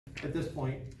at this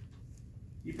point,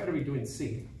 you better be doing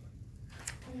C.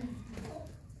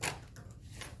 If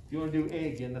you want to do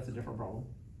A again, that's a different problem.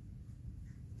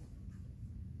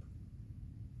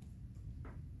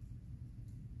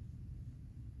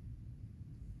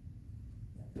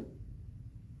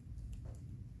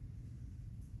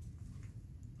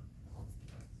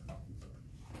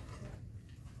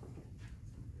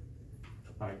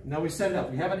 All right, now we set it up.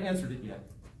 We haven't answered it yet.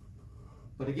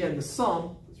 But again, the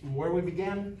sum is from where we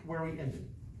began to where we ended.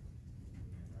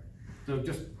 So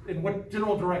just in what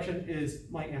general direction is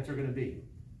my answer going to be?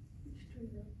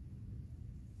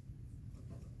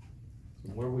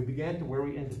 From where we began to where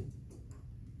we ended.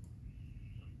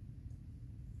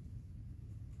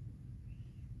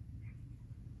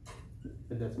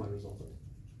 And that's my resultant.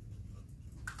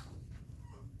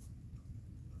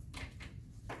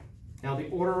 Now the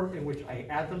order in which I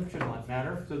add them should not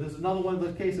matter. So this is another one of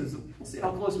those cases. We'll see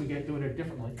how close we get doing it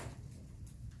differently.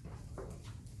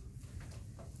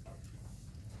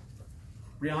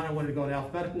 Brianna wanted to go in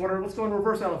alphabetical order. Let's go in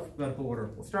reverse alphabetical order.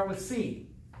 We'll start with C.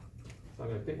 So I'm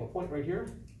going to take my point right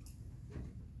here.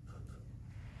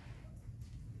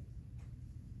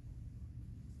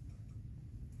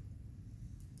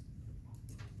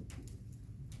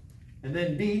 And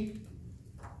then B.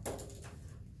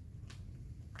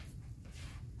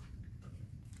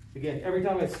 Again, every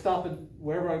time I stop and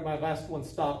wherever my last one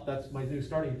stopped, that's my new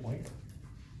starting point.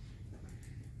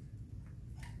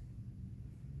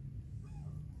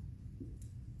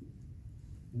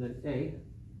 And then A.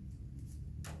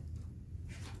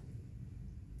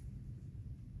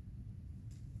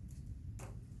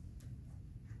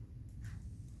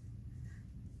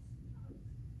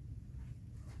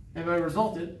 And my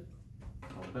resultant,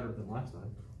 better than last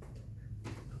time,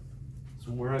 is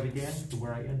from where I began to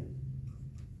where I ended.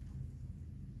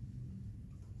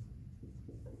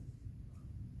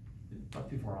 Not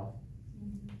too far off.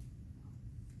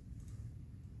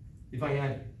 If I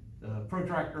had a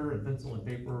protractor and pencil and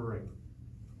paper,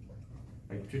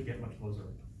 I should get much closer.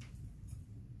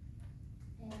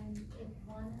 And if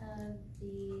one of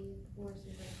the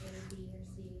forces, like A, B, or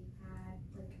C, had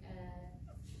like a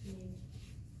Newton.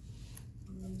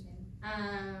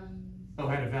 Oh,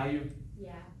 had a value?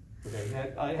 Yeah.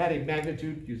 Okay, I had a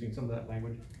magnitude using some of that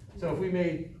language. So if we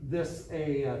made this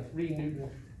a 3 Newton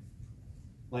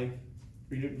length,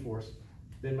 3 Newton force,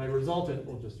 then my resultant,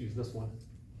 we'll just use this one.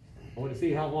 I want to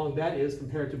see how long that is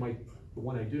compared to the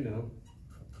one I do know.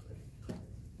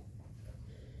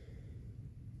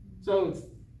 So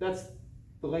that's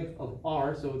the length of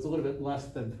R, so it's a little bit less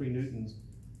than 3 Newtons.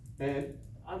 And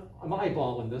I'm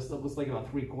eyeballing this, that looks like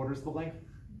about 3/4 the length.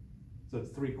 So it's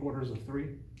 3/4 of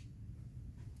 3.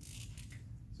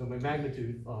 So my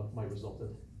magnitude of my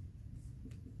resultant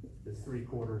is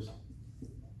 3/4,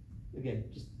 again,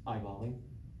 just eyeballing,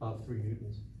 of 3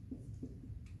 Newtons,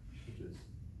 which is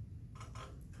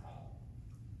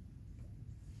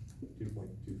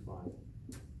 2.25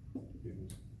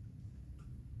 Newtons.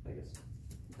 I guess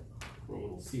for a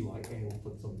little CYA, we'll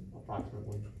put some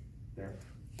approximately there.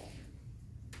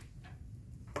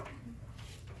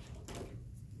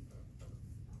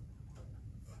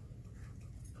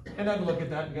 And I'd look at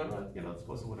that and go, you know, that's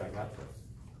close to what I got for it.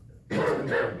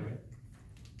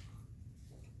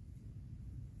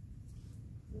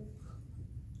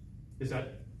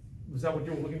 Was that what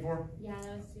you were looking for? Yeah,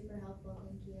 that was super helpful,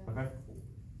 thank you. Okay.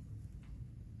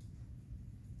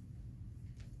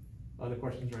 Other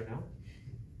questions right now?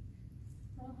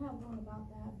 I don't have one about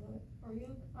that, but are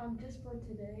you, just for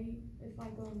today, if I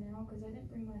go now, because I didn't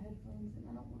bring my headphones and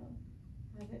I don't want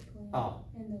to have it playing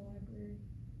in the library.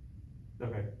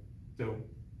 Okay, so,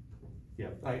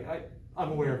 yeah,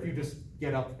 I'm aware if you just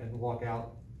get up and walk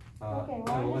out, Okay,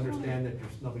 well, I will understand that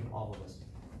you're snubbing all of us.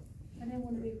 I didn't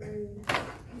want to be rude.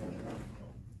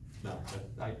 No,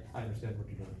 I understand what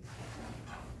you're doing.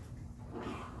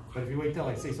 But if you wait till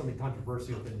I say something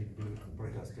controversial, then you can do it in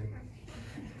protesting.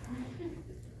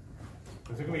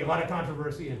 There's going to be a lot of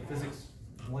controversy in Physics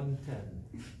 110.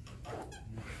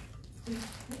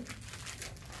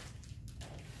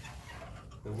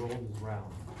 The world is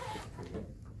round.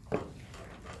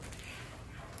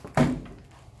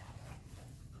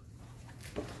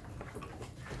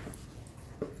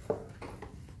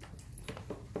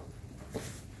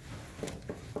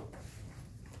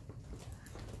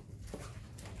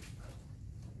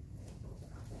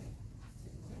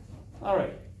 All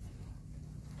right.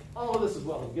 All of this is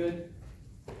well and good.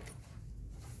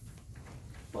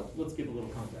 Let's give a little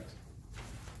context.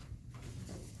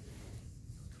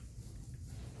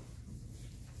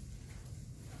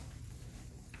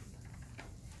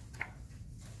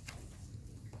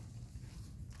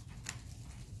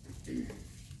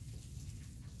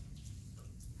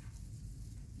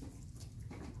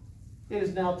 it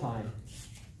is now time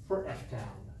for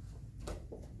F-town.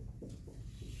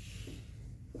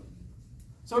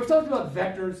 So we've talked about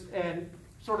vectors and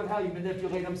sort of how you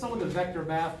manipulate them, some of the vector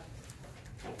math.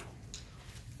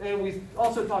 And we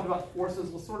also talked about forces.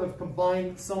 We'll sort of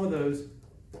combine some of those.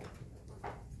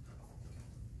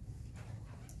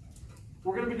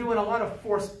 We're going to be doing a lot of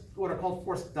force, what are called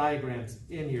force diagrams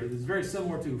in here. This is very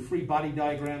similar to free body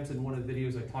diagrams. In one of the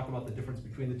videos, I talk about the difference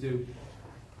between the two.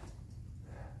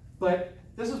 But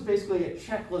this is basically a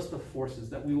checklist of forces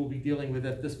that we will be dealing with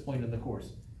at this point in the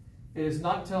course. It is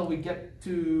not until we get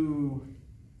to,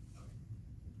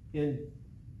 in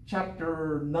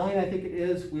chapter 9, I think it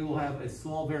is, we will have a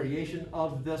small variation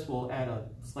of this. We'll add a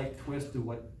slight twist to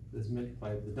what is meant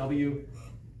by the W.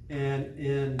 And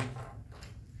in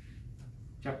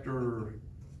chapter,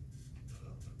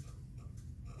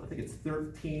 I think it's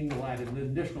 13, we'll add an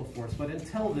additional force. But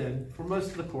until then, for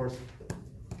most of the course,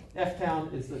 F-town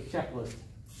is the checklist.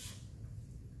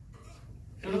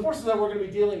 So the forces that we're going to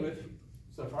be dealing with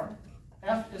so far,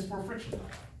 F is for friction.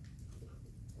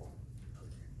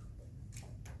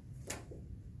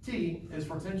 T is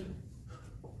for tension.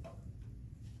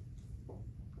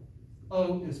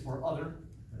 O is for other,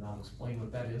 and I'll explain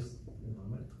what that is in a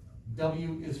moment.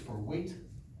 W is for weight.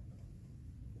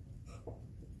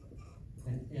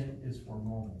 And N is for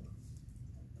normal.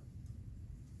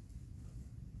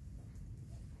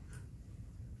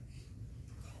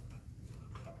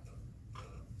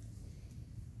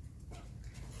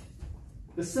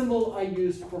 The symbol I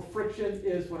use for friction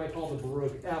is what I call the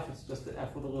Baroque F. It's just the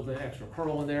F with a little bit extra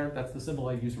curl in there. That's the symbol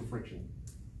I use for friction.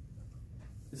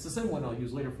 It's the same one I'll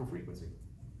use later for frequency.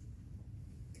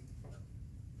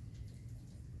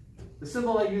 The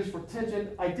symbol I use for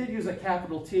tension, I did use a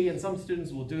capital T, and some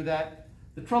students will do that.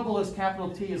 The trouble is capital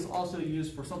T is also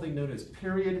used for something known as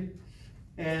period.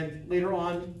 And later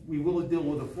on, we will deal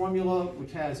with a formula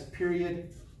which has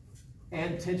period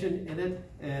and tension in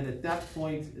it. And at that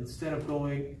point, instead of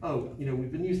going, oh, you know, we've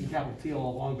been using capital T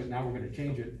all along, but now we're going to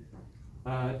change it.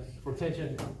 For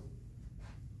tension,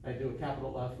 I do a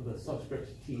capital F with a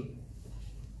subscript T.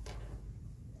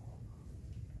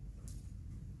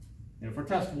 And for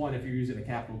test 1, if you're using a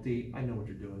capital T, I know what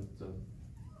you're doing, so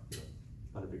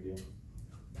not a big deal.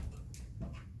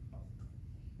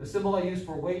 The symbol I use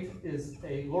for weight is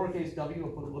a lowercase w.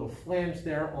 I'll put a little flange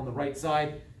there on the right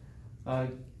side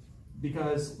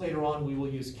because later on we will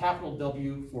use capital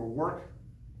W for work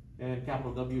and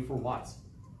capital W for watts.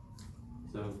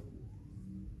 So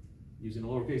using a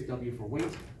lowercase w for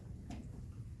weight.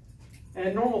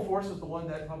 And normal force is the one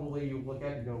that probably you look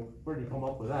at and go, where did you come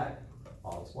up with that?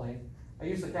 I'll explain. I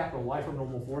use the capital Y for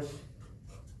normal force.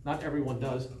 Not everyone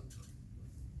does.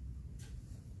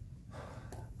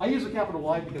 I use a capital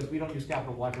Y because we don't use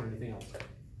capital Y for anything else.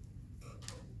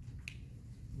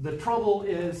 The trouble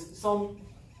is some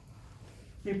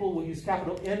people will use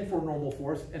capital N for normal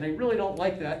force, and I really don't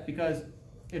like that because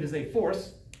it is a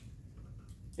force.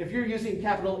 If you're using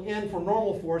capital N for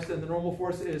normal force and the normal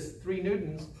force is 3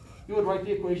 newtons, you would write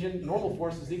the equation normal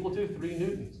force is equal to 3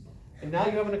 newtons. And now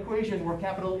you have an equation where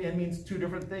capital N means 2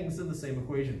 different things in the same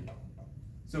equation.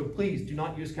 So please do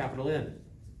not use capital N.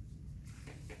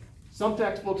 Some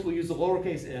textbooks will use a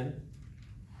lowercase n.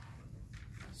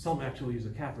 Some actually use a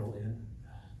capital N.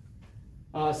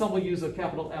 Some will use a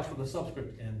capital F with a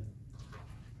subscript N.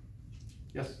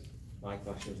 Yes? My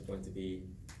question is going to be,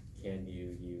 can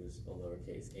you use a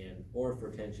lowercase n? Or for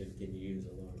tension, can you use a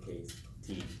lowercase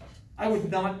t? I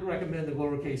would not recommend the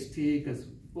lowercase t because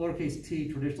lowercase t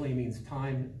traditionally means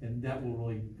time, and that will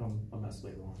really become a mess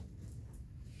later on.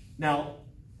 Now,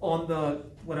 on the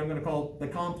what I'm going to call the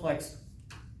complex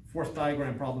force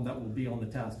diagram problem that will be on the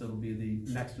test, it'll be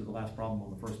the next to the last problem on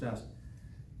the first test,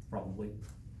 probably.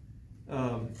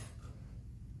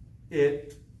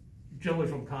 It generally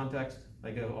from context,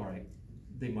 I go, all right,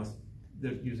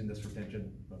 they're using this for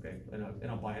tension, okay, and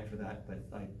I'll buy it for that, but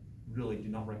I really do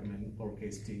not recommend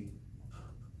lowercase t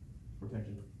for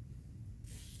tension.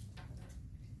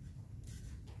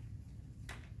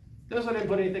 Notice I didn't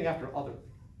put anything after other.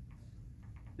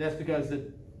 That's because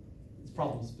it's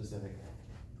problem specific.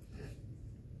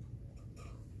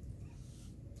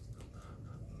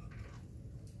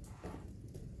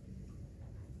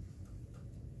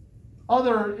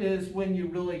 Other is when you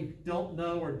really don't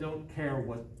know or don't care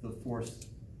what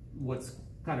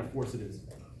kind of force it is.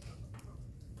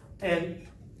 And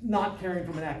not caring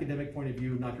from an academic point of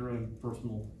view, not your own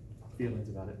personal feelings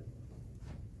about it.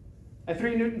 A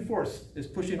 3 Newton force is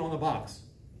pushing on the box.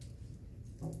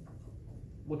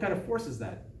 What kind of force is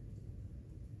that?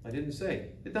 I didn't say.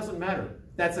 It doesn't matter.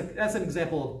 That's an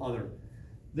example of other.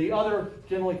 The other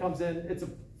generally comes in, it's a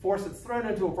force that's thrown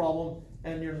into a problem,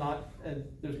 and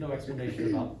there's no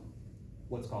explanation about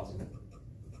what's causing it.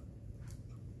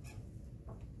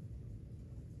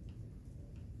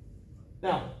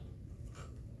 Now,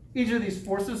 each of these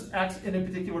forces acts in a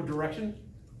particular direction.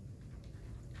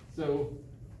 So,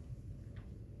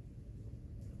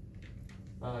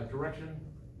 direction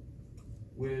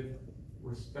with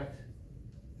respect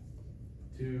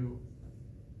to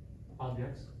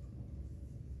objects.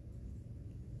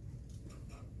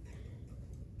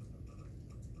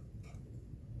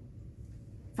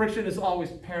 Friction is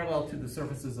always parallel to the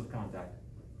surfaces of contact.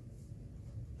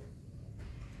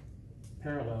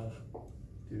 Parallel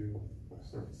to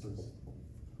surfaces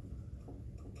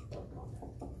of contact.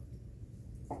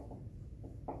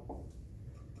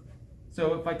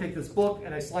 So if I take this book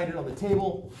and I slide it on the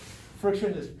table,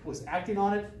 friction was acting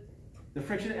on it. The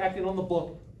friction acting on the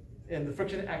book and the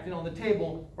friction acting on the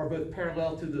table are both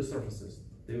parallel to the surfaces.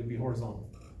 They would be horizontal.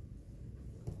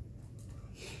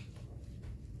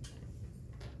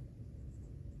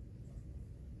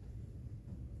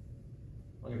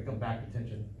 I'm going to come back to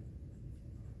tension.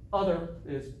 Other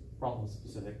is problem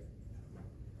specific.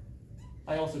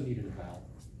 I also needed a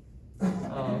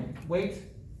valve. Weight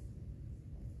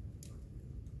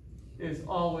is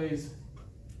always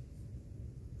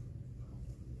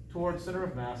towards center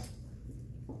of mass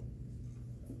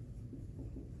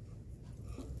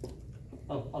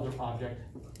of other object.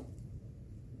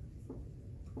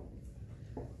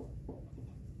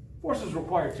 Forces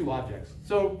require two objects.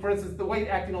 So, for instance, the weight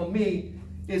acting on me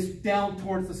is down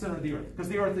towards the center of the Earth, because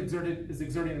the Earth is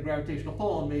exerting a gravitational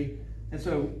pull on me, and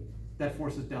so that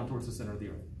force is down towards the center of the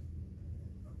Earth,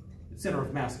 the center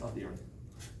of mass of the Earth.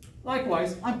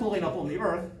 Likewise, I'm pulling up on the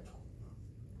Earth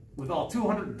with all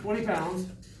 220 pounds.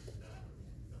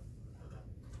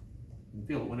 You can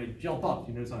feel it when I jump up.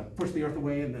 You notice I push the Earth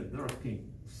away and then the Earth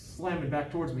came slamming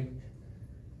back towards me.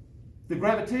 The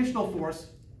gravitational force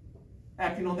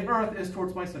acting on the Earth is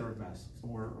towards my center of mass,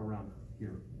 somewhere around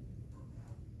here.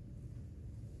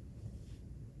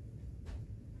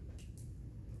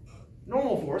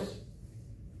 Normal force.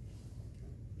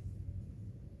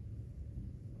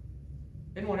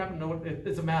 Anyone happen to know what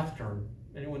it's a math term?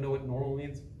 Anyone know what normal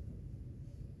means?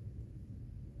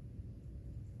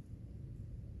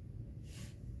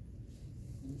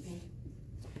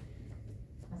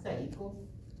 I say equal.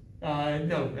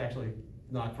 No, actually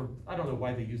not. I don't know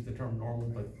why they used the term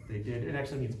normal, but they did. It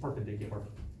actually means perpendicular.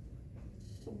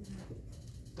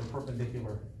 They're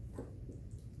perpendicular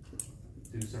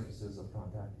to surfaces of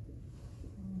contact.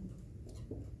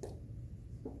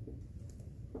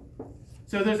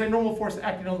 So there's a normal force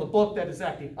acting on the book that is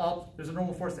acting up. There's a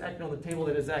normal force acting on the table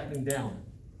that is acting down.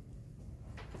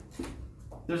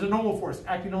 There's a normal force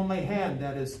acting on my hand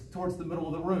that is towards the middle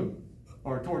of the room,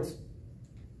 or towards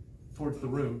the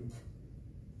room.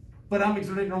 But I'm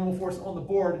exerting normal force on the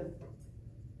board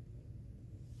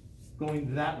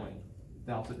going that way,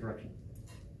 the opposite direction.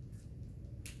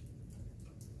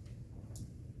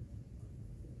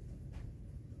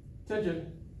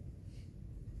 Tension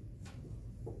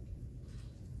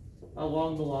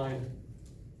along the line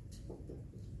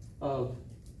of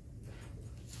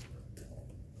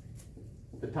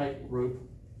the tight rope.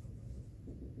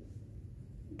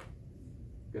 I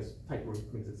guess tight rope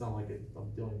makes it sound like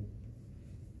I'm doing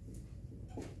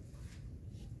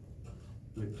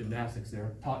with gymnastics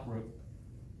there, taut rope.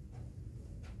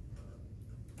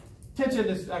 Tension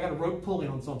is, I got a rope pulling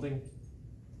on something,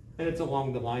 and it's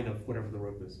along the line of whatever the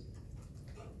rope is.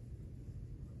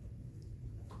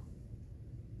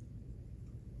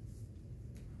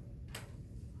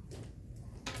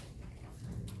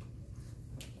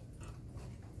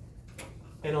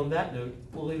 And on that note,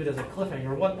 we'll leave it as a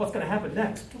cliffhanger. What's going to happen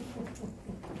next?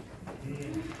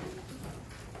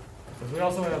 Because we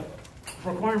also have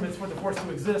requirements for the force to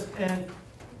exist and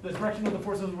the direction of the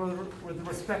forces with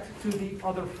respect to the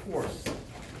other force.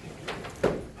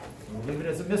 We'll leave it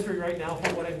as a mystery right now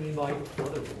for what I mean by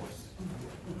other force.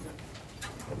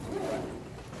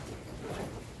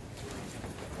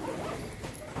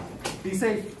 Be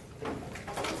safe.